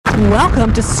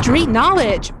Welcome to Street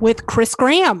Knowledge with Chris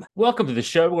Graham. Welcome to the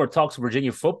show where it talks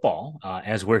Virginia football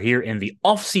as we're here in the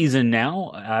off season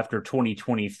now after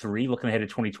 2023, looking ahead to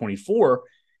 2024.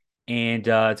 And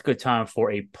it's a good time for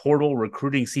a portal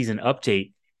recruiting season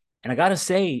update. And I got to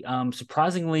say,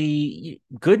 surprisingly,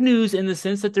 good news in the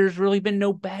sense that there's really been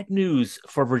no bad news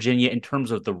for Virginia in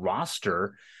terms of the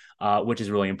roster, which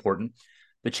is really important.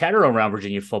 The chatter around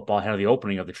Virginia football ahead of the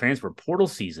opening of the transfer portal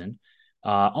season,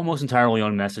 almost entirely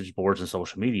on message boards and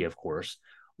social media, of course,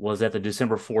 was at the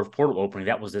December 4th portal opening.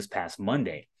 That was this past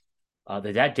Monday.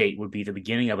 That date would be the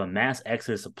beginning of a mass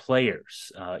exodus of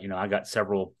players. I got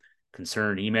several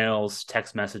concerned emails,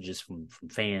 text messages from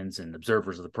fans and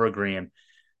observers of the program,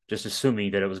 just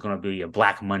assuming that it was going to be a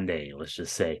Black Monday, let's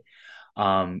just say.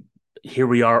 Here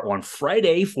we are on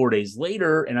Friday, 4 days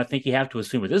later, and I think you have to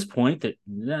assume at this point that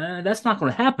that's not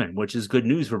going to happen, which is good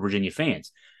news for Virginia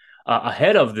fans.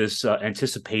 Ahead of this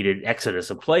anticipated exodus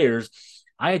of players,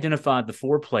 I identified the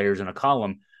 4 players in a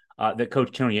column that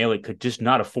Coach Tony Elliott could just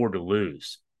not afford to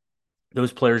lose.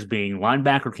 Those players being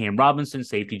linebacker Cam Robinson,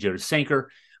 safety Jonas Sanker,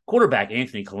 quarterback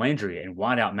Anthony Colandrea, and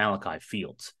wideout Malachi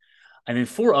Fields. And then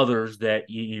 4 others that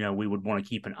we would want to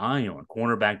keep an eye on: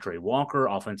 cornerback Dre Walker,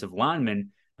 offensive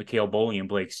lineman Mikhail Boley and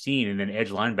Blake Steen, and then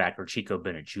edge linebacker Chico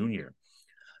Bennett Jr.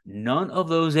 None of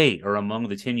those 8 are among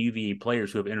the 10 UVA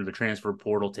players who have entered the transfer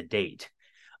portal to date.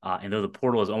 And though the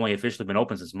portal has only officially been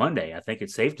open since Monday, I think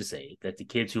it's safe to say that the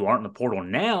kids who aren't in the portal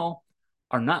now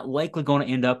are not likely going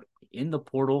to end up in the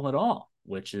portal at all,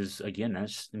 which is, again,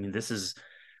 this is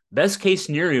best case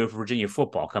scenario for Virginia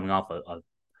football coming off a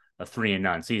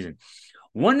 3-9 season.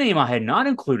 One name I had not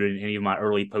included in any of my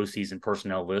early postseason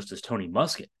personnel list is Tony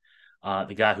Muskett,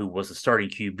 the guy who was the starting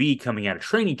QB coming out of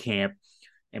training camp,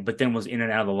 but then was in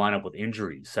and out of the lineup with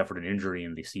injuries. Suffered an injury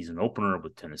in the season opener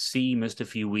with Tennessee, missed a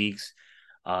few weeks.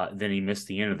 Then he missed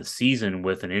the end of the season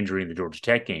with an injury in the Georgia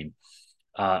Tech game.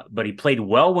 But he played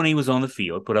well when he was on the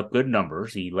field, put up good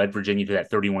numbers. He led Virginia to that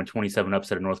 31-27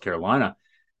 upset of North Carolina.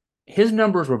 His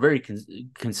numbers were very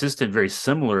consistent, very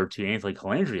similar to Anthony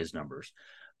Colandrea's numbers.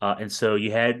 And so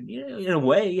you had, in a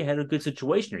way, you had a good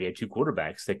situation here. You had 2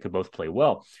 quarterbacks that could both play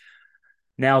well.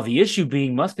 Now, the issue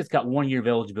being Muskett's got 1 year of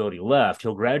eligibility left.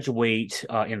 He'll graduate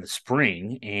in the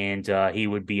spring, and he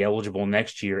would be eligible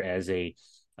next year as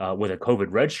with a COVID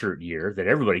redshirt year that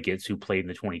everybody gets who played in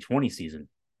the 2020 season.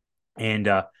 And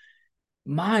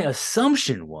my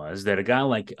assumption was that a guy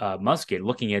like Muskett,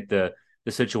 looking at the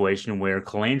situation where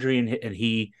Colandrea and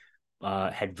he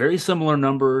had very similar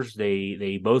numbers,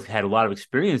 they both had a lot of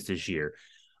experience this year.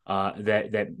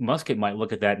 That Muskett might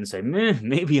look at that and say,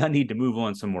 maybe I need to move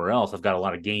on somewhere else. I've got a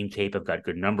lot of game tape. I've got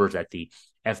good numbers at the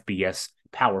FBS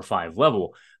Power 5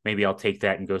 level. Maybe I'll take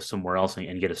that and go somewhere else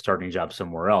and get a starting job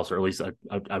somewhere else, or at least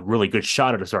a really good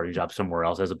shot at a starting job somewhere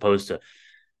else, as opposed to,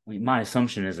 my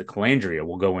assumption is that Colandrea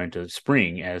will go into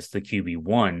spring as the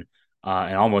QB1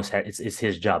 and almost it's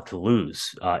his job to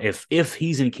lose if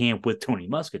he's in camp with Tony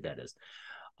Muskett, that is.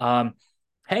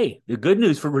 Hey, the good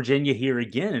news for Virginia here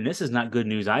again, and this is not good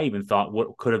news I even thought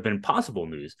what could have been possible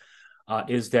news,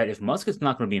 is that if Muskett's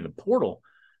not going to be in the portal,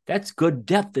 that's good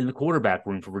depth in the quarterback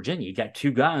room for Virginia. You got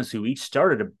 2 guys who each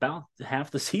started about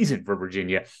half the season for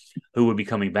Virginia who would be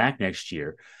coming back next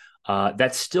year.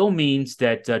 That still means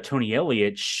that Tony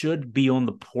Elliott should be on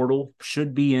the portal,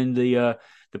 should be in the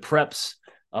preps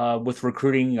with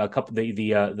recruiting.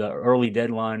 The early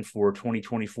deadline for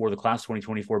 2024, the class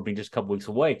 2024 being just a couple weeks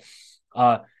away.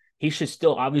 He should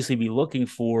still obviously be looking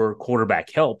for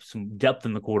quarterback help, some depth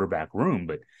in the quarterback room.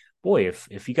 But boy,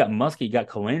 if you got Muskett, you got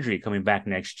Colandrea coming back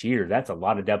next year, that's a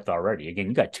lot of depth already. Again,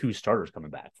 you got 2 starters coming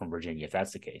back from Virginia, if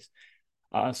that's the case.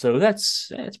 So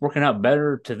it's working out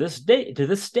better to this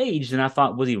stage than I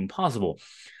thought was even possible.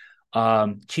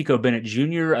 Chico Bennett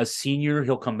Jr., a senior,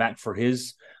 he'll come back for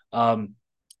his COVID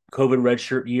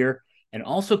redshirt year. And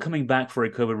also coming back for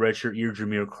a COVID redshirt year,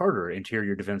 Jameer Carter,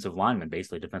 interior defensive lineman,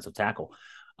 basically defensive tackle.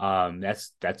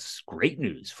 That's great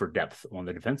news for depth on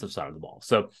the defensive side of the ball.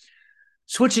 So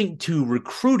switching to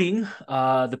recruiting,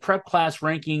 the prep class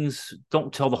rankings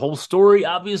don't tell the whole story.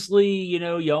 Obviously,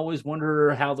 you always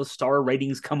wonder how the star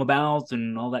ratings come about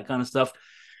and all that kind of stuff.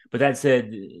 But that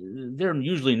said, they're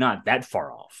usually not that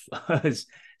far off as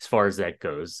far as that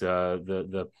goes.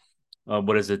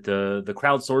 What is it? The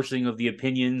crowdsourcing of the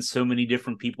opinions, so many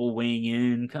different people weighing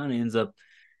in, kind of ends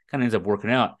up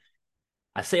working out.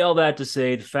 I say all that to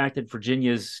say the fact that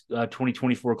Virginia's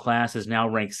 2024 class is now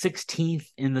ranked 16th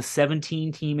in the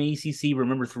 17-team ACC.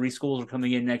 Remember, 3 schools are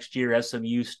coming in next year: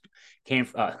 SMU,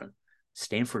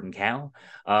 Stanford, and Cal.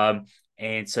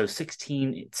 And so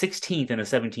 16th in a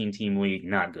 17-team league,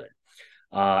 not good.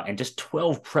 And just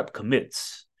 12 prep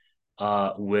commits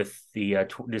with the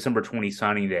December 20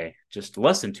 signing day, just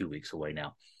less than 2 weeks away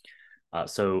now.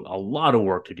 So a lot of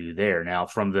work to do there. Now,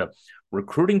 from the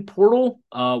recruiting portal,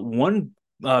 one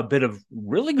bit of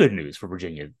really good news for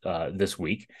Virginia this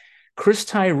week. Chris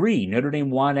Tyree, Notre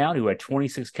Dame wideout, who had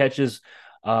 26 catches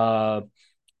on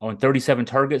 37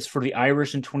 targets for the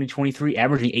Irish in 2023,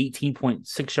 averaging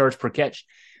 18.6 yards per catch.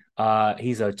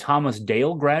 He's a Thomas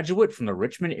Dale graduate from the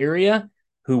Richmond area,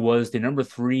 who was the number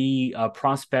 3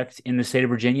 prospect in the state of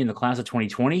Virginia in the class of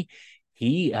 2020.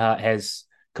 He has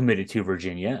committed to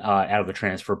Virginia out of the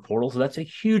transfer portal, so that's a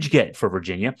huge get for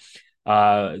Virginia.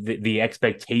 The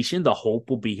expectation, the hope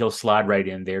will be he'll slide right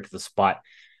in there to the spot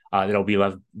that'll be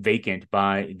left vacant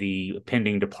by the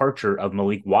pending departure of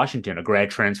Malik Washington, a grad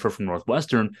transfer from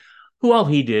Northwestern, who all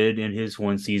he did in his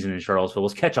one season in Charlottesville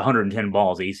was catch 110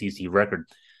 balls, ACC record,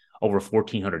 over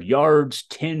 1,400 yards,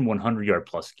 10 100-yard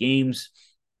plus games.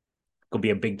 Could be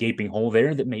a big gaping hole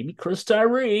there that maybe Chris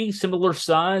Tyree, similar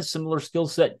size, similar skill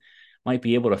set, might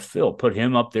be able to fill. Put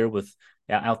him out there with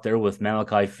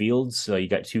Malachi Fields. You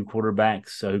got 2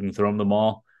 quarterbacks who can throw him the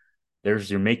ball.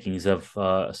 There's your makings of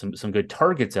some good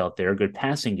targets out there, good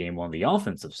passing game on the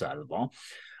offensive side of the ball.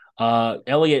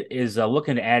 Elliott is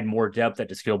looking to add more depth at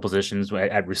the skill positions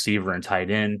at receiver and tight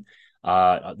end.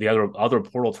 The other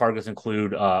portal targets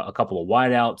include a couple of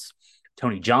wideouts.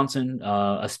 Tony Johnson,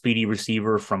 a speedy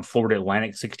receiver from Florida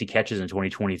Atlantic, 60 catches in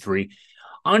 2023.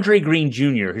 Andre Green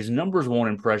Jr., his numbers won't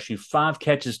impress you. 5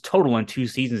 catches total in 2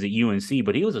 seasons at UNC,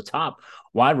 but he was a top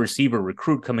wide receiver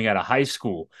recruit coming out of high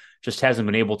school. Just hasn't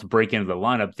been able to break into the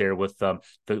lineup there with the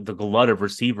glut of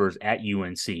receivers at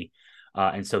UNC.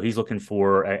 And so he's looking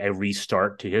for a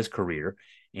restart to his career,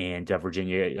 and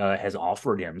Virginia has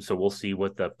offered him. So we'll see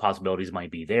what the possibilities might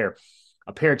be there.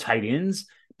 A pair of tight ends,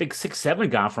 big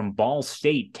 6'7" guy from Ball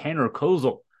State, Tanner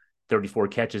Kozel, 34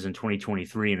 catches in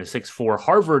 2023, and a 6'4"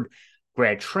 Harvard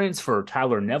grad transfer,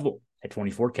 Tyler Neville, had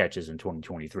 24 catches in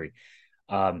 2023.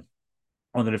 On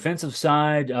the defensive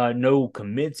side, no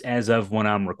commits as of when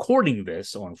I'm recording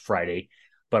this on Friday,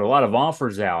 but a lot of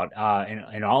offers out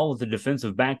and all of the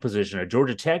defensive back position. A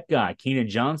Georgia Tech guy, Keenan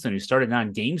Johnson, who started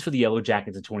 9 games for the Yellow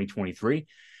Jackets in 2023.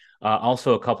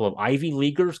 Also a couple of Ivy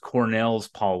Leaguers, Cornell's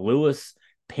Paul Lewis,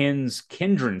 Penn's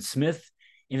Kendron Smith,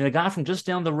 and a guy from just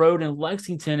down the road in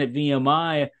Lexington at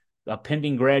VMI, a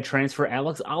pending grad transfer,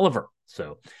 Alex Oliver.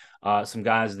 So some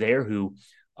guys there who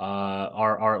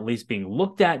are at least being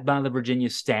looked at by the Virginia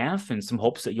staff, and some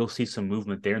hopes that you'll see some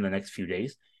movement there in the next few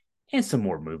days and some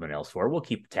more movement elsewhere. We'll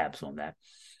keep tabs on that.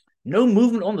 No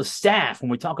movement on the staff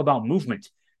when we talk about movement.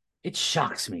 It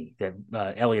shocks me that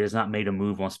Elliott has not made a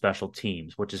move on special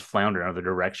teams, which is floundered under the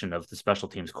direction of the special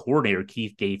teams coordinator,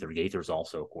 Keith Gaither. Gaither's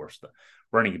also, of course, the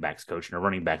running backs coach, and our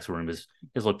running backs room has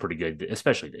looked pretty good,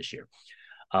 especially this year.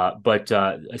 But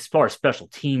as far as special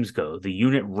teams go, the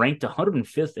unit ranked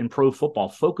 105th in Pro Football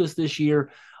Focus this year,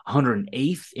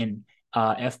 108th in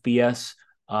FBS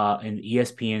and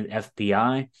ESPN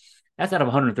FPI. That's out of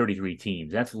 133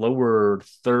 teams. That's lower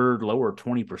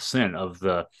 20% of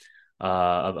the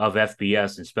of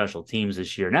FBS and special teams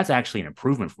this year, and that's actually an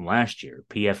improvement from last year.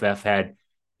 PFF had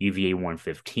UVA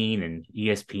 115, and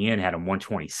ESPN had them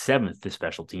 127th, the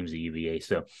special teams of UVA.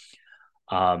 So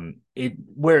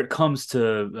where it comes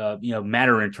to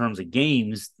matter in terms of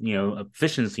games,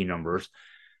 efficiency numbers,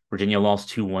 Virginia lost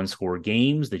 2 one-score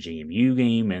games, the JMU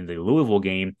game and the Louisville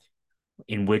game,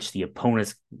 in which the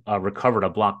opponents recovered a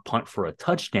block punt for a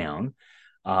touchdown.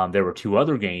 There were 2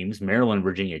 other games, Maryland,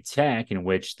 Virginia Tech, in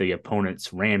which the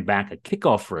opponents ran back a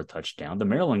kickoff for a touchdown. The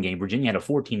Maryland game, Virginia had a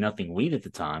 14-0 lead at the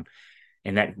time,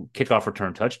 and that kickoff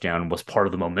return touchdown was part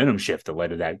of the momentum shift that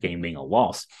led to that game being a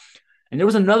loss. And there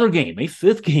was another game, a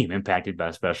 5th game impacted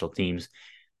by special teams,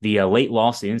 the late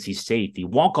loss to NC State, the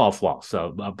walk-off loss,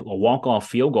 a walk-off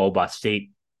field goal by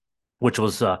State, which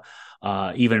was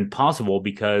even possible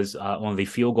because on the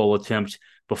field goal attempt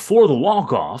before the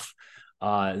walk-off,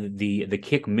 the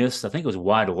kick missed. I think it was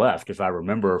wide left, if I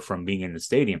remember from being in the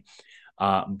stadium.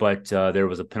 But there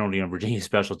was a penalty on Virginia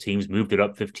special teams, moved it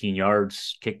up 15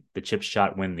 yards, kicked the chip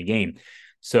shot, win the game.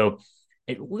 So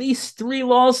at least 3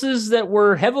 losses that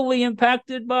were heavily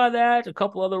impacted by that. A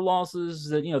couple other losses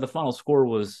that, the final score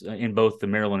was in both the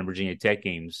Maryland and Virginia Tech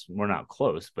games were not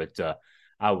close, but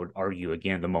I would argue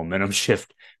again, the momentum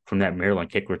shift from that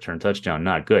Maryland kick return touchdown,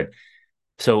 not good.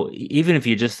 So even if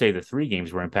you just say the 3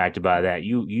 games were impacted by that,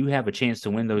 you have a chance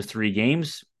to win those 3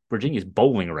 games. Virginia's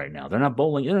bowling right now. They're not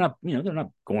bowling. They're not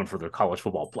going for their college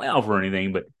football playoff or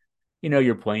anything, but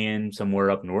you're playing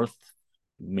somewhere up north,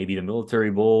 maybe the Military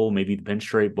Bowl, maybe the Penn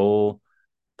State Bowl,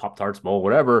 Pop-Tarts Bowl,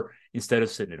 whatever, instead of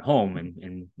sitting at home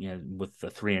and with a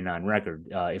 3-9 record.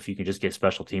 If you can just get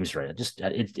special teams right,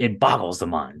 it boggles the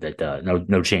mind that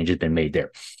no change has been made there.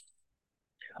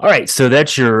 All right, so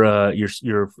that's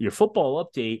your football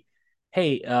update.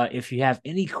 Hey, if you have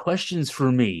any questions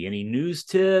for me, any news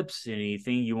tips,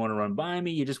 anything you want to run by me,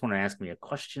 you just want to ask me a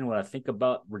question, what I think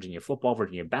about Virginia football,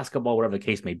 Virginia basketball, whatever the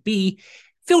case may be,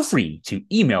 feel free to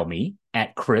email me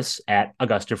at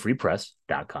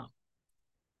chris@augustafreepress.com.